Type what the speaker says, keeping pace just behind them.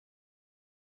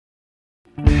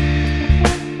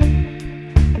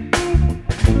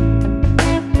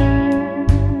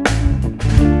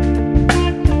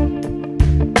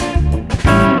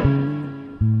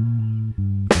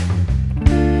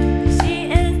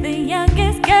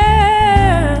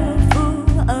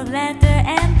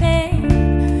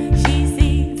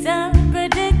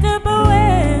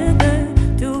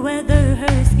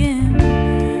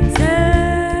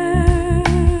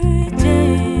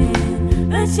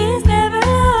She's never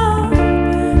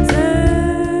alone, searching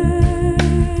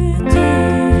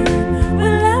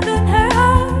with love in her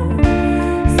heart,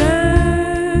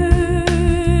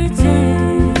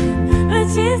 searching, but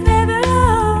she's never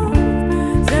alone,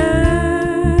 searching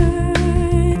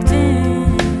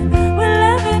with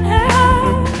love in her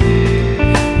heart.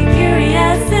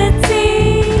 Curiosity,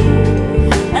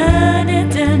 an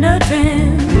eternal trend.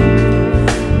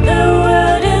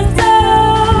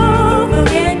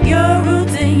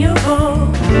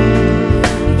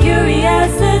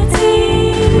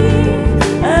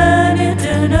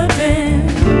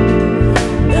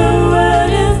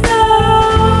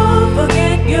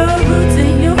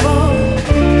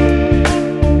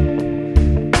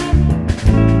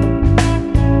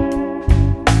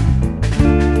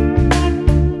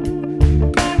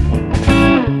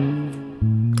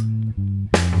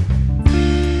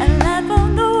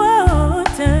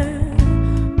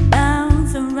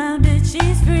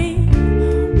 She's free,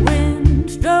 wind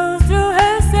strolls through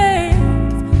her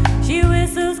sails, she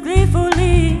whistles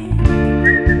gleefully.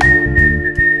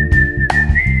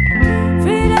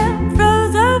 Freedom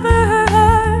flows over her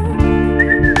heart.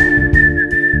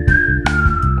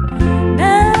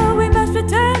 Now we must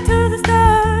return to the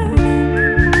start.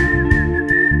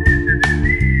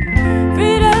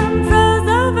 Freedom flows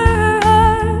over her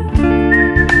heart.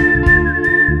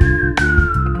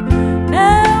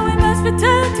 Now we must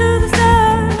return to the start.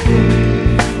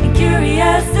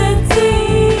 Curiosity,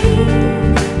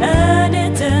 an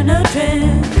eternal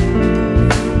trend.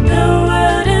 The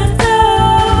world is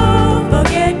told,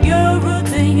 forget your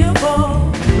roots and your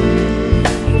fall.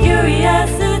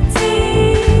 Curiosity,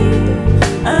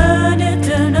 an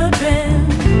eternal trend.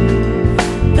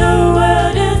 The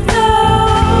world is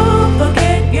told,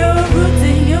 forget your roots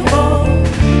and your fall.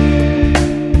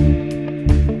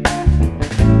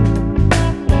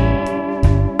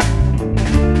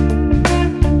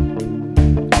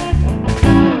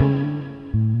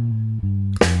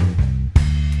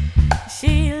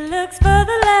 She looks for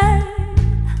the light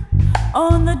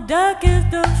on the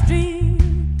darkest of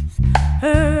streets.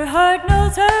 Her heart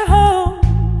knows her home.